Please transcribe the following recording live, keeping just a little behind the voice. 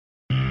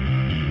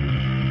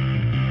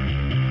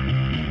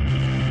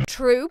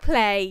True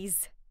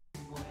Plays.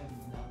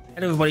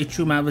 Hello everybody,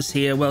 True Malvis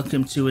here.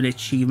 Welcome to an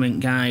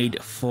achievement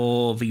guide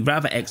for the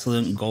rather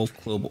excellent Golf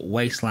Club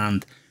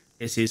Wasteland.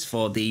 This is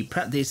for the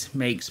Practice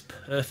Makes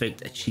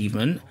Perfect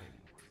achievement.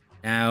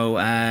 Now,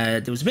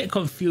 there was a bit of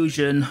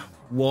confusion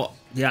what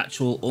the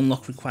actual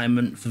unlock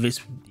requirement for this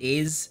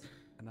is,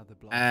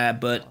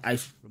 but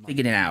I've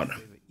figured it out.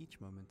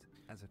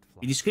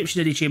 The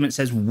description of the achievement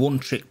says one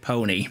trick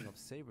pony,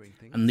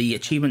 and the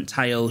achievement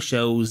tile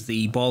shows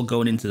the ball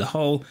going into the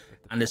hole,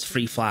 and there's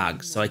 3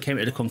 flags. So I came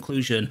to the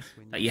conclusion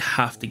that you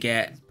have to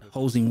get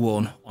holes in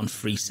one on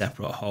 3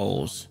 separate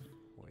holes.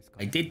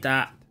 I did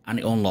that and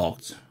it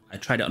unlocked. I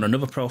tried it on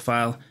another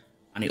profile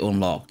and it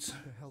unlocked.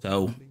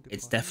 So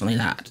it's definitely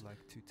that.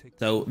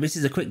 So this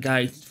is a quick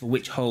guide for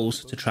which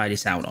holes to try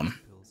this out on.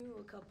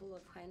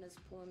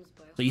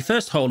 So your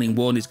first hole in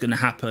one is going to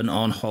happen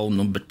on hole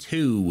number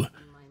 2.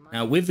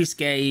 Now with this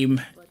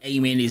game,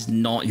 aiming is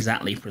not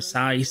exactly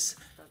precise.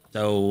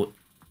 So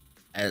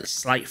a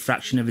slight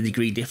fraction of a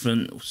degree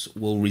difference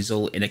will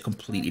result in a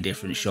completely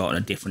different shot and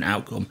a different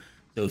outcome.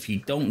 So if you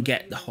don't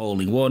get the hole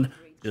in one,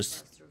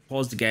 just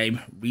pause the game,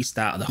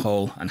 restart the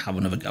hole and have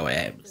another go at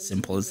it.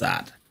 Simple as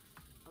that.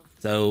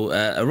 So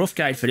a rough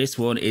guide for this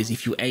one is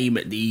if you aim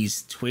at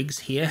these twigs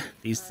here,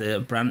 these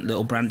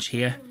little branch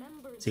here,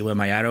 see where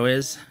my arrow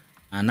is,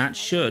 and that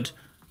should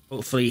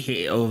hopefully hit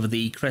it over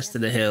the crest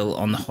of the hill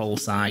on the hole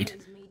side,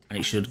 and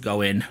it should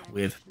go in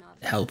with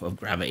the help of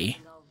gravity.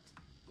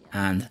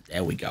 And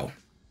there we go.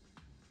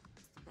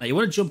 Now you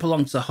want to jump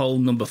along to hole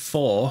number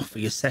 4 for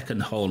your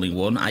second hole in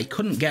one. I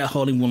couldn't get a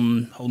hole in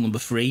one, hole number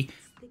 3.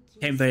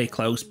 Came very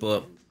close,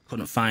 but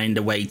couldn't find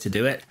a way to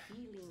do it.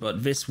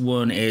 But this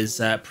one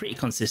is pretty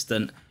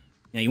consistent.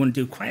 Now you want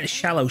to do quite a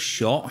shallow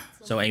shot,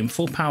 so aim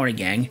full power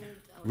again.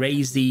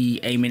 Raise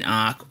the aiming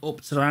arc up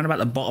to around about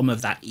the bottom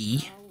of that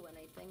E,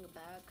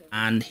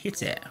 and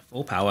hit it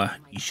full power.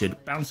 You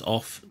should bounce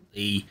off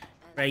the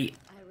crate,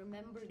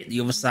 hit the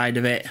other side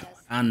of it,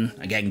 and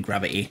again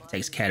gravity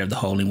takes care of the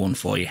hole in one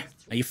for you.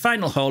 Now your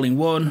final hole in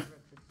one,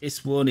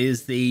 this one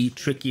is the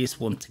trickiest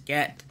one to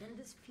get.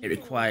 It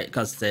requires,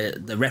 because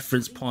the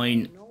reference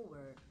point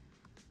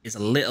is a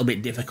little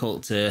bit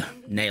difficult to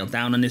nail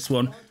down on this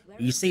one.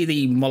 You see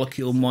the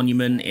molecule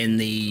monument in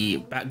the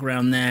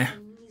background there.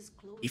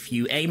 If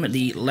you aim at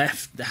the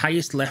left, the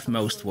highest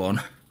leftmost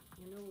one,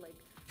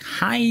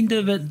 kind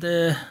of at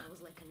the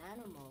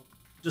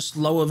just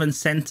lower than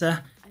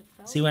center,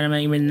 see where I'm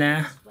aiming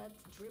there,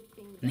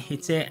 and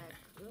hit it,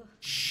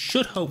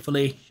 should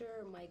hopefully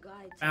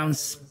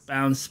bounce,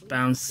 bounce,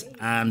 bounce,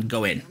 and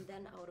go in.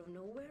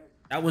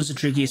 That was the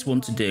trickiest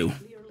one to do.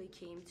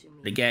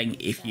 But again,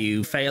 if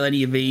you fail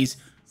any of these,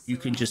 you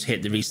can just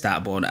hit the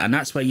restart button, and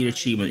that's where your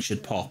achievement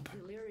should pop.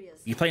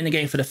 If you're playing the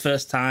game for the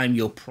first time,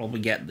 you'll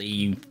probably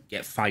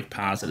get 5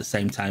 pars at the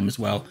same time as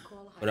well.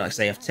 But like I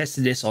say, I've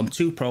tested this on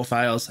 2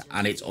 profiles,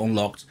 and it's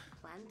unlocked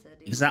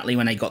exactly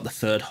when I got the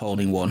 3rd hole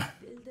in one.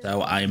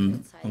 So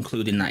I'm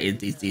concluding that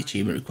it is the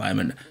achievement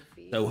requirement.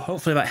 So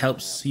hopefully that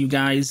helps you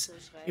guys.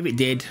 If it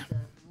did,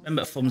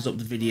 remember to thumbs up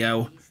the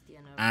video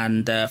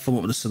and thumb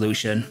up the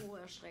solution.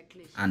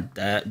 And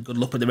good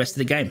luck with the rest of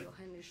the game.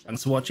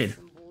 Thanks for watching.